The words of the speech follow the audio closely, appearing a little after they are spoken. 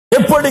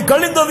எப்படி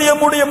கழிந்தது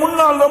நம்முடைய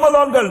முன்னாள்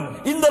ரமதான்கள்,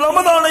 இந்த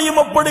ரமதானையும்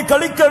அப்படி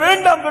கழிக்க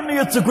வேண்டாம்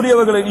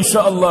கண்ணியத்துக்குரியவர்களே.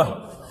 இன்ஷா அல்லாஹ்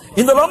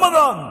இந்த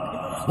ரமதான்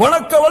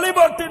வணக்க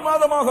வழிபாட்டின்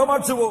மாதமாக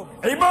மாற்றுவோம்,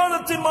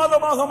 இபாதத்தின்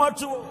மாதமாக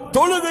மாற்றுவோம்,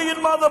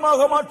 தொழுகையின்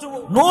மாதமாக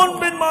மாற்றுவோம்,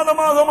 நோன்பின்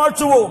மாதமாக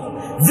மாற்றுவோம்,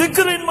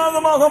 ஜிக்ரின்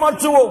மாதமாக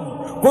மாற்றுவோம்,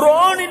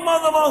 குர்ஆனின்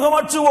மாதமாக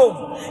மாற்றுவோம்.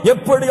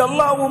 எப்படி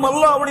அல்லாஹ்வும்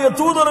அல்லாஹ்வுடைய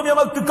தூதரும்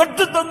எமக்கு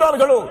கற்றுத்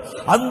தந்தார்களோ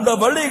அந்த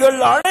வழிகள்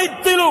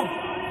அனைத்திலும்,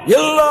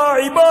 எல்லா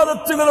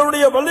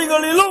இபாதத்துகளுடைய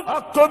வழிகளிலும்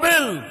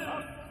அக்பில்,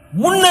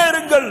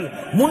 முன்னேறுங்கள்,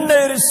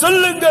 முன்னேறி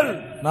செல்லுங்கள்.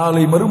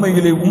 நாளை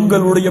மறுமையிலே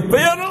உங்களுடைய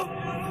பெயரும்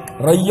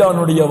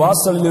ரய்யானுடைய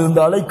வாசலில்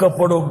இருந்து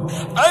அழைக்கப்படும்.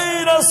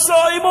 ஐன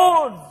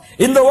ஸாயிமூன்,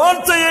 இந்த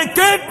வார்த்தையை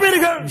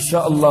கேட்பீர்கள்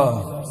இன்ஷா அல்லாஹ்.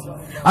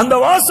 அந்த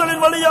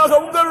வாசலின் வழியாக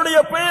உங்களுடைய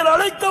பெயர்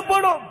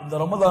அழைக்கப்படும். இந்த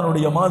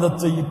ரமதானுடைய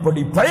மாதத்தை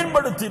இப்படி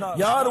பயன்படுத்தினார்.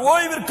 யார்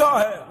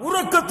ஓய்விற்காக,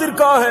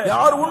 உறக்கத்திற்காக,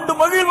 யார் உண்டு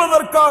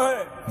மகிழ்வதற்காக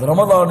இந்த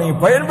ரமதானை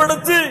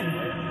பயன்படுத்தி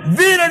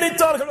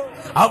வீணடித்தார்களோ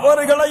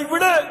அவர்களை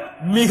விட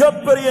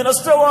மிகப்பெரிய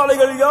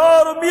நஷ்டவாளிகள்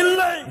யாரும்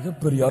இல்லை.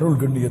 மிகப்பெரிய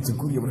அருள்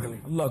கண்ணியத்துக்குரியவர்களை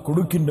அல்லாஹ்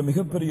கொடுக்கின்ற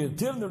மிகப்பெரிய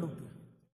தேர்ந்தெடுப்பு.